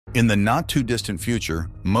In the not-too-distant future,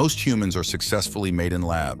 most humans are successfully made in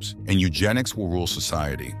labs, and eugenics will rule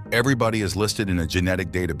society. Everybody is listed in a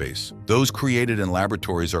genetic database. Those created in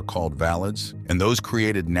laboratories are called valids, and those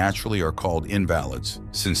created naturally are called invalids,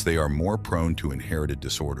 since they are more prone to inherited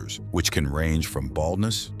disorders, which can range from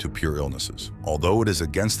baldness to pure illnesses. Although it is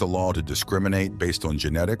against the law to discriminate based on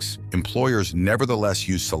genetics, employers nevertheless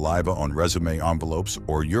use saliva on resume envelopes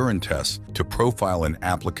or urine tests to profile an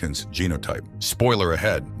applicant's genotype. Spoiler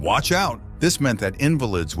ahead, watch out! This meant that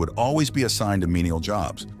invalids would always be assigned to menial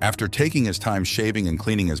jobs. After taking his time shaving and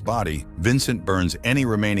cleaning his body, Vincent burns any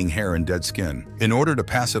remaining hair and dead skin. In order to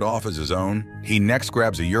pass it off as his own, he next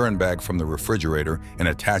grabs a urine bag from the refrigerator and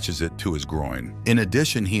attaches it to his groin. In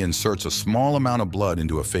addition, he inserts a small amount of blood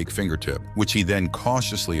into a fake fingertip, which he then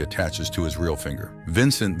cautiously attaches to his real finger.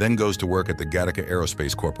 Vincent then goes to work at the Gattaca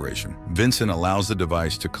Aerospace Corporation. Vincent allows the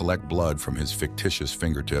device to collect blood from his fictitious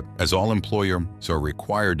fingertip, as all employers are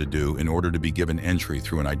required to do in order to be given entry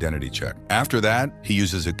through an identity check. After that, he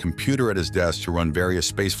uses a computer at his desk to run various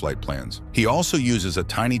spaceflight plans. He also uses a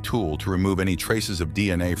tiny tool to remove any traces of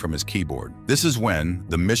DNA from his keyboard. This is when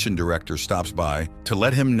the mission director stops by to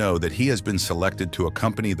let him know that he has been selected to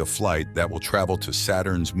accompany the flight that will travel to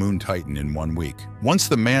Saturn's moon Titan in 1 week. Once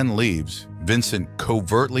the man leaves, Vincent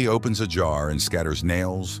covertly opens a jar and scatters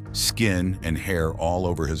nails, skin, and hair all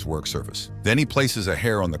over his work surface. Then he places a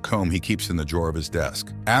hair on the comb he keeps in the drawer of his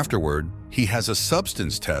desk. Afterward, he has a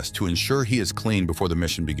substance test to ensure he is clean before the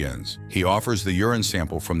mission begins. He offers the urine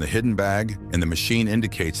sample from the hidden bag, and the machine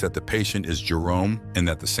indicates that the patient is Jerome and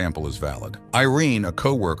that the sample is valid. Irene, a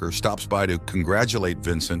co-worker, stops by to congratulate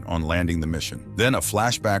Vincent on landing the mission. Then a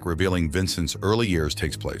flashback revealing Vincent's early years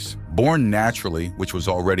takes place. Born naturally, which was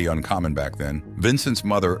already uncommon back then, Vincent's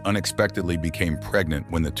mother unexpectedly became pregnant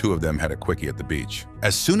when the two of them had a quickie at the beach.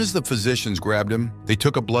 As soon as the physicians grabbed him, they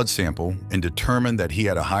took a blood sample and determined that he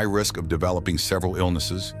had a high risk of developing several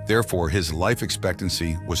illnesses. Therefore, his life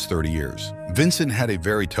expectancy was 30 years. Vincent had a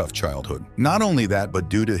very tough childhood. Not only that, but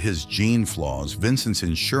due to his gene flaws, Vincent's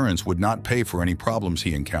insurance would not pay for any problems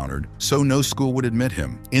he encountered, so no school would admit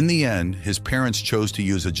him. In the end, his parents chose to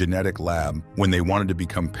use a genetic lab when they wanted to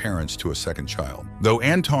become parents to a second child. Though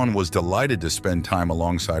Anton was delighted to spend time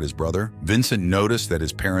alongside his brother, Vincent noticed that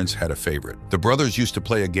his parents had a favorite. The brothers used to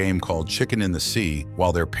play a game called Chicken in the Sea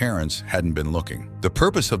while their parents hadn't been looking. The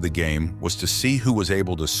purpose of the game was to see who was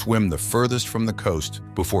able to swim the furthest from the coast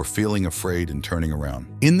before feeling afraid and turning around.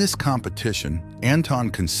 In this competition, Anton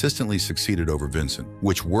consistently succeeded over Vincent,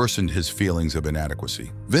 which worsened his feelings of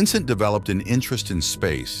inadequacy. Vincent developed an interest in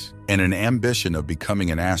space and an ambition of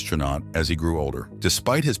becoming an astronaut as he grew older.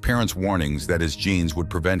 Despite his parents' warnings that his genes would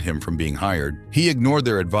prevent him from being hired, he ignored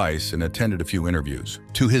their advice and attended a few interviews.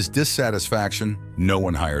 To his dissatisfaction, no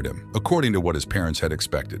one hired him, according to what his parents had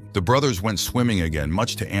expected. The brothers went swimming again,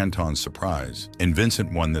 much to Anton's surprise, and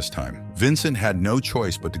Vincent won this time. Vincent had no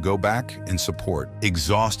choice but to go back and support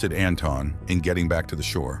exhausted Anton in getting back to the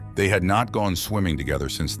shore. They had not gone swimming together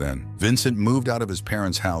since then. Vincent moved out of his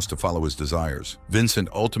parents' house to follow his desires. Vincent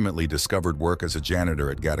ultimately discovered work as a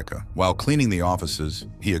janitor at Gattaca. While cleaning the offices,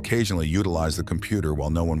 he occasionally utilized the computer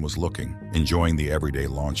while no one was looking, enjoying the everyday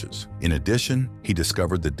launches. In addition, he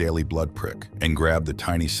discovered the daily blood prick and grabbed the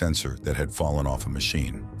tiny sensor that had fallen off a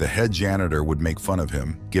machine. The head janitor would make fun of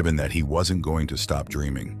him, given that he wasn't going to stop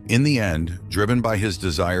dreaming. In the end, driven by his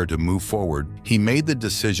desire to move forward, he made the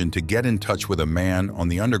decision to get in touch with a man on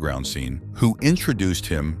the underground scene who introduced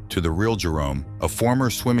him to the real Jerome, a former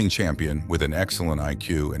swimming champion with an excellent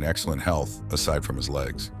IQ and excellent health aside from his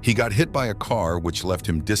legs. He got hit by a car which left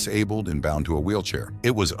him disabled and bound to a wheelchair.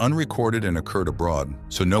 It was unrecorded and occurred abroad,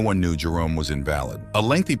 so no one knew Jerome was invalid. A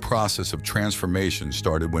lengthy process of transformation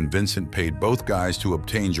started when Vincent paid both guys to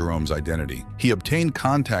obtain Jerome's identity. He obtained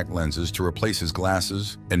contact lenses to replace his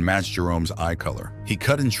glasses and match Jerome's eye color. He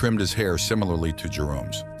cut and trimmed his hair similarly to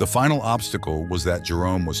Jerome's. The final obstacle was that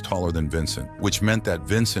Jerome was taller than Vincent, which meant that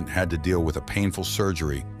Vincent had to deal with a painful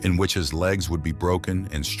surgery in which his legs would be broken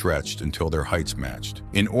and stretched until their heights matched.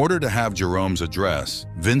 In order to have Jerome's address,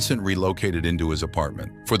 Vincent relocated into his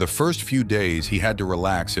apartment. For the first few days, he had to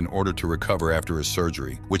relax in order to recover after his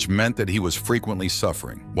surgery, which meant that he was frequently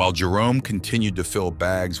suffering. While Jerome continued to fill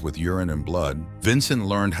bags with urine and blood, Vincent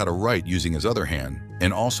learned how to write using his other hand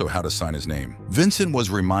and also how to sign his name. Vincent was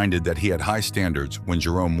reminded that he had high standards when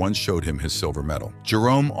Jerome once showed him his silver medal.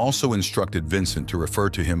 Jerome also instructed Vincent to refer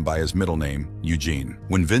to him by his middle name, Eugene.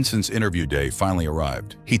 When Vincent's interview day finally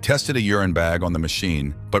arrived, he tested a urine bag on the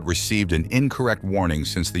machine, but received an incorrect warning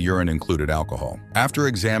since the urine included alcohol. After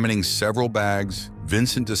examining several bags,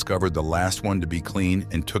 Vincent discovered the last one to be clean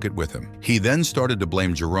and took it with him. He then started to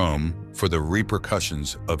blame Jerome for the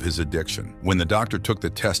repercussions of his addiction. When the doctor took the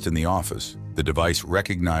test in the office, the device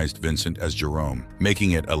recognized Vincent as Jerome,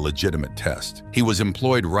 making it a legitimate test. He was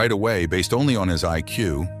employed right away based only on his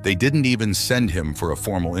IQ. They didn't even send him for a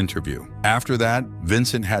formal interview. After that,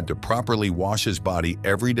 Vincent had to properly wash his body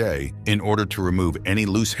every day in order to remove any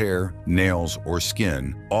loose hair, nails, or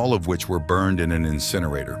skin, all of which were burned in an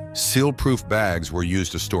incinerator. Seal-proof bags were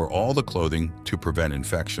used to store all the clothing to prevent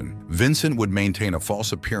infection. Vincent would maintain a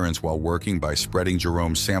false appearance while working by spreading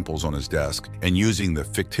Jerome's samples on his desk and using the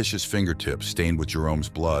fictitious fingertips stained with Jerome's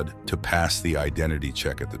blood to pass the identity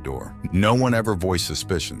check at the door. No one ever voiced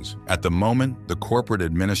suspicions. At the moment, the corporate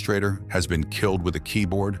administrator has been killed with a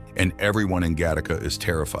keyboard, and everyone in Gattaca is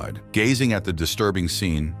terrified. Gazing at the disturbing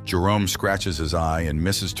scene, Jerome scratches his eye and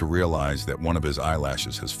misses to realize that one of his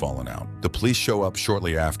eyelashes has fallen out. The police show up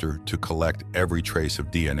shortly after to collect every trace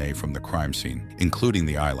of DNA from the crime scene, including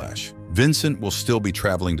the eyelash. Vincent will still be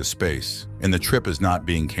traveling to space, and the trip is not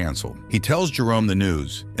being canceled. He tells Jerome the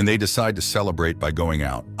news, and they decide to celebrate by going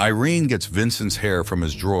out. Irene gets Vincent's hair from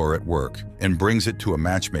his drawer at work and brings it to a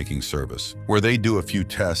matchmaking service, where they do a few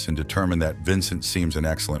tests and determine that Vincent seems an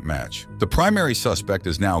excellent match. The primary suspect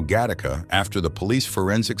is now Gattaca after the police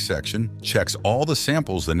forensic section checks all the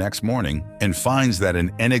samples the next morning and finds that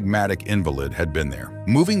an enigmatic invalid had been there.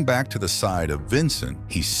 Moving back to the side of Vincent,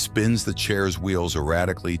 he spins the chair's wheels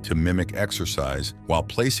erratically to mimic exercise while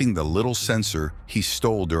placing the little sensor he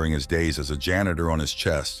stole during his days as a janitor on his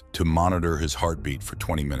chest to monitor his heartbeat for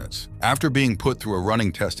 20 minutes. After being put through a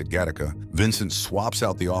running test at Gattaca, Vincent swaps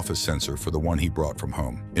out the office sensor for the one he brought from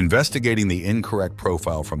home. Investigating the incorrect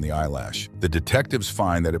profile from the eyelash, the detectives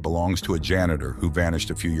find that it belongs to a janitor who vanished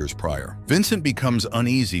a few years prior. Vincent becomes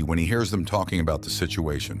uneasy when he hears them talking about the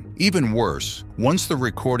situation. Even worse, once the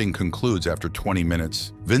recording concludes after 20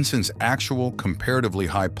 minutes, Vincent's actual, comparatively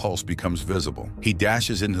high pulse becomes visible. He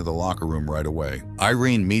dashes into the locker room right away.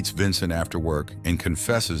 Irene meets Vincent after work and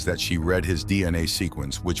confesses that she read his DNA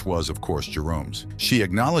sequence, which was, of course, Jerome's. She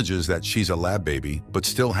acknowledges that she's a lab baby, but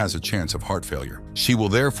still has a chance of heart failure. She will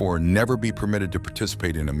therefore never be permitted to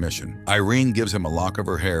participate in a mission. Irene gives him a lock of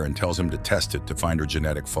her hair and tells him to test it to find her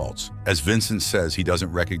genetic faults, as Vincent says he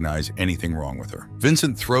doesn't recognize anything wrong with her.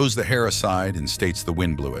 Vincent throws the hair aside and states the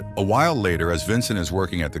wind blew it. A while later, as Vincent is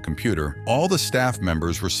working at the computer, all the staff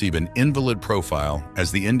members receive an invalid profile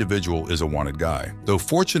as the individual is a wanted guy. Though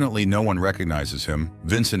fortunately no one recognizes him,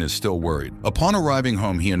 Vincent is still worried. Upon arriving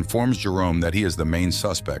home, he informs Jerome that he is the main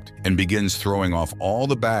suspect and begins throwing off all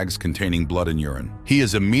the bags containing blood and urine. He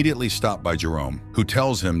is immediately stopped by Jerome, who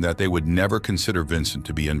tells him that they would never consider Vincent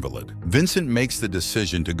to be invalid. Vincent makes the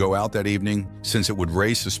decision to go out that evening since it would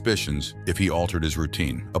raise suspicions if he altered his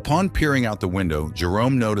routine. Upon peering out the window,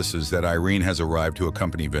 Jerome notices that Irene has arrived to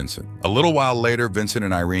accompany Vincent. A little while later, Vincent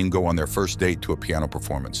and Irene go on their first date to a piano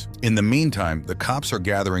performance. In the meantime, the cops are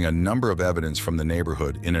gathering a number of evidence from the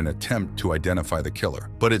neighborhood in an attempt to identify the killer,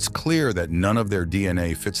 but it's clear that none of their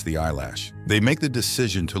DNA fits the eyelash. They make the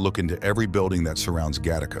decision to look into every building that surrounds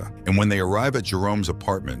Gattaca, and when they arrive at Jerome's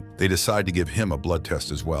apartment, they decide to give him a blood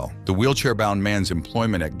test as well. The wheelchair-bound man's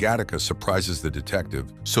employment at Gattaca surprises the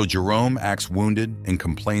detective, so Jerome acts wounded and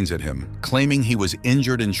complains at him, claiming he was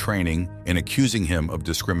injured in training and accusing him of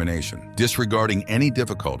discrimination. Disregarding any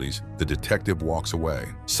difficulties, the detective walks away.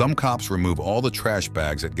 Some cops remove all the trash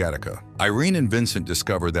bags at Gattaca. Irene and Vincent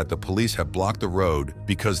discover that the police have blocked the road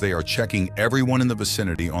because they are checking everyone in the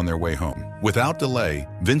vicinity on their way home. Without delay,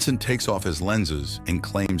 Vincent takes off his lenses and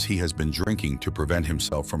claims he has been drinking to prevent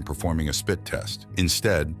himself from performing a spit test.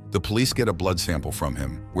 Instead, the police get a blood sample from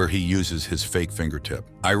him, where he uses his fake fingertip.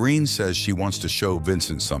 Irene says she wants to show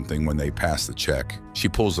Vincent something when they pass the check. She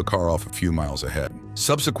pulls the car off a few miles ahead.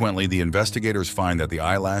 Subsequently, the investigators find that the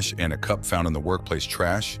eyelash and a cup found in the workplace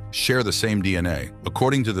trash share the same DNA.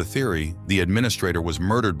 According to the theory, the administrator was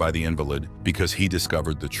murdered by the invalid because he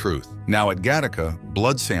discovered the truth. Now at Gattaca,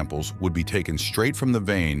 blood samples would be taken straight from the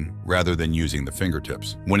vein rather than using the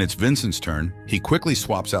fingertips. When it's Vincent's turn, he quickly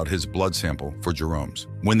swaps out his blood sample for Jerome's.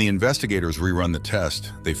 When the investigators rerun the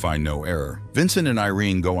test, they find no error. Vincent and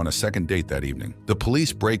Irene go on a second date that evening. The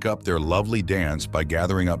police break up their lovely dance by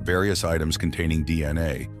gathering up various items containing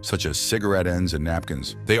DNA, such as cigarette ends and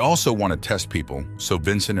napkins. They also want to test people, so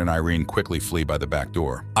Vincent and Irene quickly flee by the back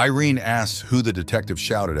door. Irene asks who the detective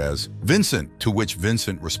shouted as Vincent, to which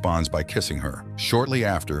Vincent responds by kissing her. Shortly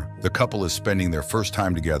after, the couple is spending their first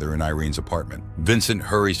time together in Irene's apartment. Vincent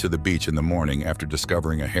hurries to the beach in the morning after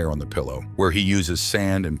discovering a hair on the pillow, where he uses sand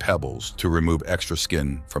sand and pebbles to remove extra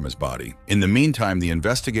skin from his body. In the meantime, the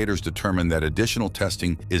investigators determine that additional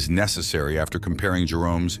testing is necessary after comparing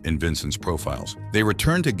Jerome's and Vincent's profiles. They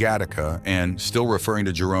return to Gattaca and, still referring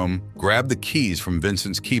to Jerome, grab the keys from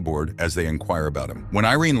Vincent's keyboard as they inquire about him. When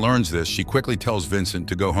Irene learns this, she quickly tells Vincent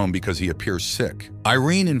to go home because he appears sick.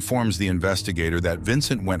 Irene informs the investigator that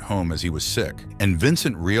Vincent went home as he was sick, and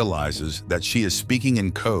Vincent realizes that she is speaking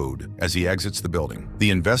in code as he exits the building. The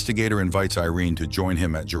investigator invites Irene to join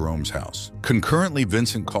him at Jerome's house. Concurrently,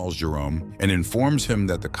 Vincent calls Jerome and informs him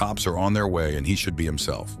that the cops are on their way and he should be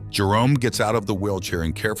himself. Jerome gets out of the wheelchair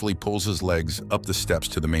and carefully pulls his legs up the steps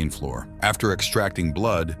to the main floor. After extracting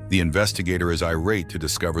blood, the investigator is irate to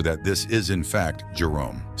discover that this is in fact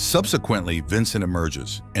Jerome. Subsequently, Vincent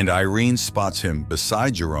emerges, and Irene spots him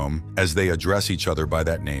beside Jerome as they address each other by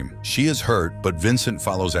that name. She is hurt, but Vincent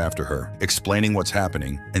follows after her, explaining what's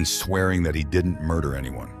happening and swearing that he didn't murder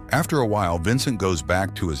anyone. After a while, Vincent goes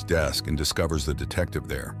back to his desk and discovers the detective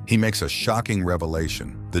there. He makes a shocking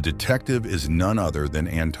revelation. The detective is none other than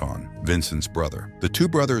Anton, Vincent's brother. The two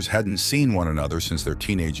brothers hadn't seen one another since their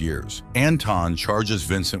teenage years. Anton charges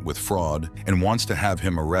Vincent with fraud and wants to have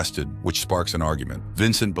him arrested, which sparks an argument.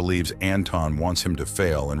 Vincent believes Anton wants him to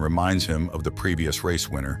fail and reminds him of the previous race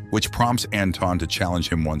winner, which prompts Anton to challenge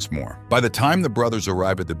him once more. By the time the brothers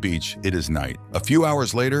arrive at the beach, it is night. A few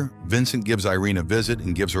hours later, Vincent gives Irene a visit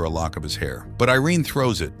and gives her a lock of his hair. But Irene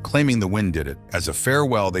throws it, claiming the wind did it. As a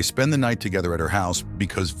farewell, they spend the night together at her house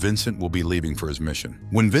because Vincent will be leaving for his mission.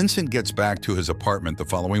 When Vincent gets back to his apartment the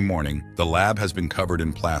following morning, the lab has been covered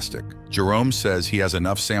in plastic. Jerome says he has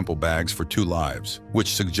enough sample bags for 2 lives,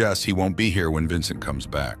 which suggests he won't be here when Vincent comes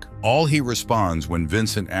back. All he responds when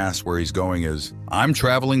Vincent asks where he's going is, "I'm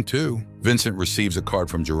traveling too." Vincent receives a card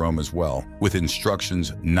from Jerome as well, with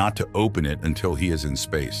instructions not to open it until he is in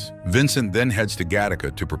space. Vincent then heads to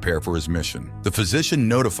Gattaca to prepare for his mission. The physician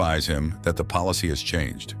notifies him that the policy has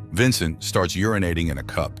changed. Vincent starts urinating in a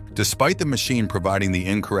cup. Despite the machine providing the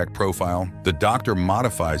incorrect profile, the doctor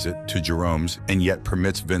modifies it to Jerome's and yet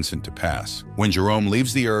permits Vincent to pass. When Jerome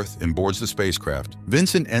leaves the Earth and boards the spacecraft,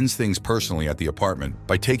 Vincent ends things personally at the apartment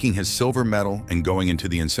by taking his silver medal and going into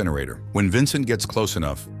the incinerator. When Vincent gets close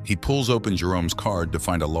enough, he pulls open Jerome's card to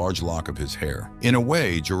find a large lock of his hair. In a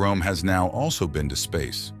way, Jerome has now also been to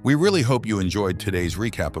space. We really hope you enjoyed today's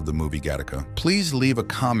recap of the movie Gattaca. Please leave a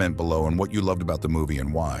comment below on what you loved about the movie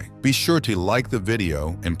and why. Be sure to like the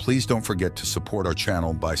video, and please don't forget to support our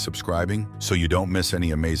channel by subscribing so you don't miss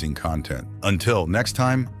any amazing content. Until next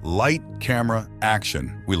time, light, camera,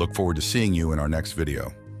 action. We look forward to seeing you in our next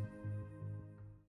video.